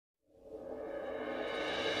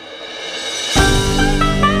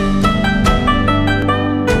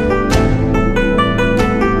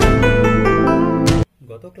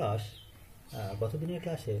Class গত দিনের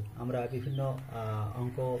ক্লাসে আমরা বিভিন্ন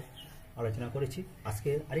অঙ্ক আলোচনা করেছি।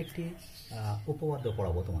 আজকে আরেকটি উপপাদ্য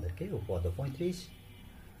পড়াবো তোমাদেরকে। উপপাদ্য 35,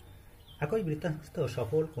 একই বৃত্তাংশস্থ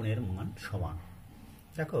সকল কোণের মান সমান।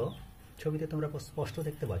 দেখো ছবিতে তোমরা স্পষ্ট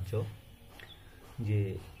দেখতে পাচ্ছ যে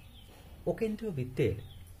অকেন্দ্রীয় বৃত্তের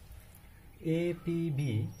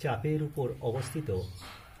এপিবি চাপের উপর অবস্থিত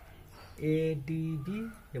এডিবি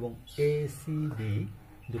এবং এসিবি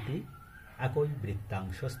দুটি একই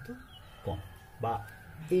বৃত্তাংশস্থ কোণ, বা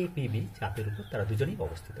এপিবি চাপের উপর তারা দুজনেই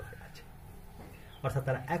অবস্থিত হয়ে আছে, অর্থাৎ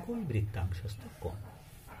তারা একই বৃত্তাংশস্থ কোণ।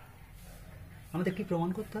 আমাদের কি প্রমাণ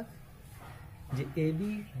করতে হবে? যে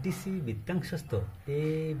এবিডিসি বৃত্তাংশস্থ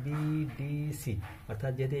এবিডিসি,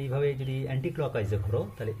 অর্থাৎ যদি এইভাবে যদি অ্যান্টি ক্লকওয়াইজে ঘোরো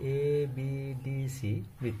তাহলে এবিডিসি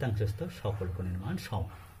বৃত্তাংশস্থ সকল কোণের মান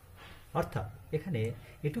সমান। অর্থাৎ এখানে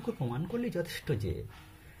এটুকু প্রমাণ করলেই যথেষ্ট যে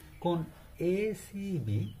কোণ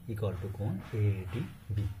এসিবি ইকুয়াল টু কোণ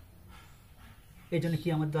এডিবি। এই জন্য কি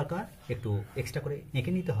আমার দরকার? একটু এক্সট্রা করে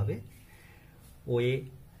এঁকে নিতে হবে। ওএ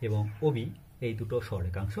এবং ওবি এই দুটো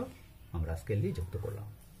সরলরেখাংশ আমরা স্কেল দিয়ে যুক্ত করলাম।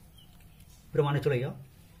 প্রমাণে চলে যাও।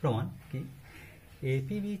 প্রমাণ কি?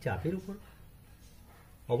 এপিবি চাপের উপর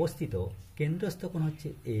অবস্থিত কেন্দ্রস্থ কোণ হচ্ছে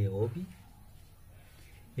এওবি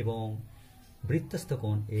এবং বৃত্তস্থ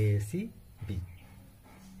কোণ এসিবি।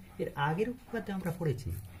 এর আগের উপপাদ্যে আমরা পড়েছি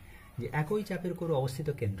যে একই চাপের উপর অবস্থিত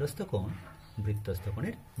কেন্দ্রস্থ কোণ বৃত্তস্থ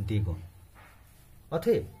কোণের দ্বিগুণ।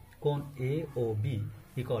 অতএব কোণ এওবি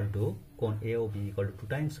ইকুয়াল টু কোণ AOB equal to 2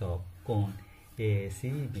 Times of কোণ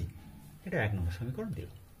এসিবি। এটা 1 নম্বর সমীকরণ দিল।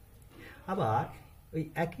 আবার ওই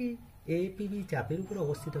একই এপিবি চাপের উপর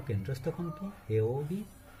অবস্থিত কেন্দ্রস্থ কোণ কি? এওবি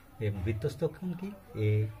এবং বৃত্তস্থ কোণ কি?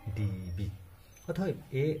 এডিবি। অতএব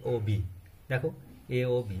এওবি, দেখো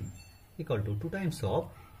AOB equal to 2 Times of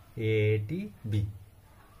ADB.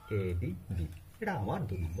 ADB এটা আমার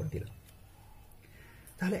 2 নম্বর দিলাম।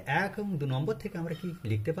 তাহলে 1 এবং 2 নম্বর থেকে আমরা কি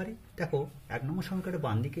লিখতে পারি? দেখো 1 নম্বর সমীকরণে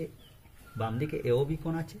বাম দিকে এওবি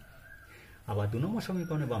কোণ আছে, আবার 2 নম্বর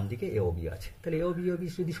সমীকরণে বাম দিকে এওবি আছে। তাহলে এওবি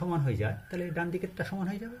যদি সমান হয়ে যায় তাহলে ডান দিকেরটা সমান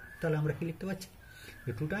হয়ে যাবে। তাহলে আমরা কি লিখতে পারছি?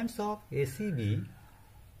 2 Times of ACB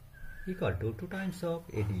equal to 2 Times of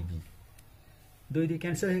ADB. 2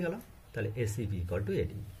 cancel হয়ে গেল, তাহলে এসিবি ইকুয়াল টু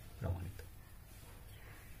এডিবি প্রমাণিত।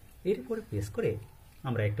 এর উপরে বেস করে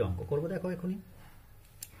আমরা একটা অঙ্ক করব। দেখো এখনই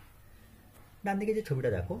ডান দিকে যে ছবিটা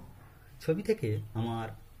দেখো, ছবি থেকে আমার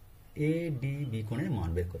এডিবি কোণের মান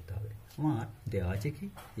বের করতে হবে। আমার দেওয়া আছে কি?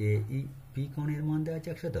 এইবি কোণের মান দেওয়া আছে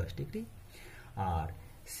 110 ডিগ্রি, আর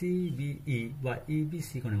সিবিই বা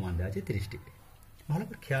ইবিসি কোণের মান দেওয়া আছে 30 ডিগ্রি। ভালো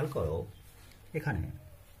করে খেয়াল করো, এখানে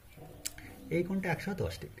এই কোণটা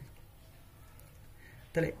 110 ডিগ্রি।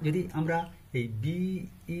 তাহলে যদি আমরা এই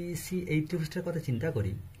বিইসি এই ত্রিভুজটার কথা চিন্তা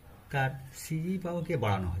করি, তার সিই বাহুকে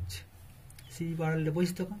বাড়ানো হচ্ছে। সিই বাড়ালে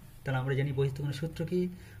বহিস্থ কোণ। তাহলে আমরা জানি বহিস্থ কোণের সূত্র কি?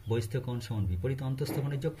 বহিস্থ কোণ সমান বিপরীত অন্তস্থ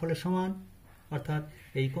কোণের যোগফলের সমান। অর্থাৎ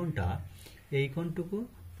এই কোণটা এই কোণটুকু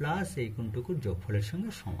প্লাস এই কোণটুকুর যোগফলের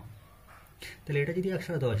সঙ্গে সমান। তাহলে এটা যদি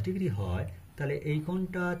 110 ডিগ্রি হয়, তাহলে এই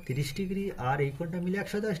কোণটা 30 ডিগ্রি আর এই কোণটা মিলে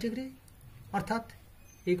 110 ডিগ্রি। অর্থাৎ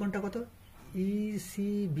এই কোণটা কত?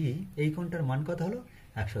 ইসিবি এই কোণটার মান কত হলো?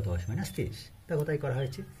 110 মাইনাস 30। দেখো তাই করা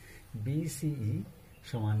হয়েছে। বিসিই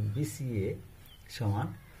সমান বিসিএ সমান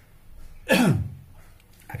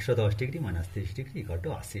 110 degree minus 30 degree equal to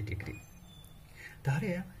 80 degree. তাহলে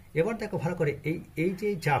এবার দেখো ভালো করে, এই যে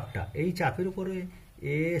চাপটা, এই চাপের উপরে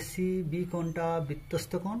এসিবি কোণটা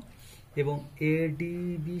বৃত্তস্থ কোণ এবং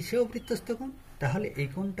এডিবি সেও বৃত্তস্থ কোণ। তাহলে এই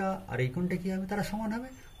কোণটা আর এই কোণটা কী হবে? তারা সমান হবে।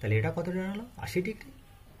 তাহলে এটা কত ডিগ্রি হলো? 80 ডিগ্রি।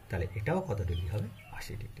 তাহলে এটাও কত ডিগ্রি হবে?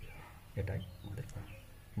 80 ডিগ্রি হবে। এটাই আমাদের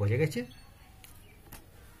বোঝা গেছে।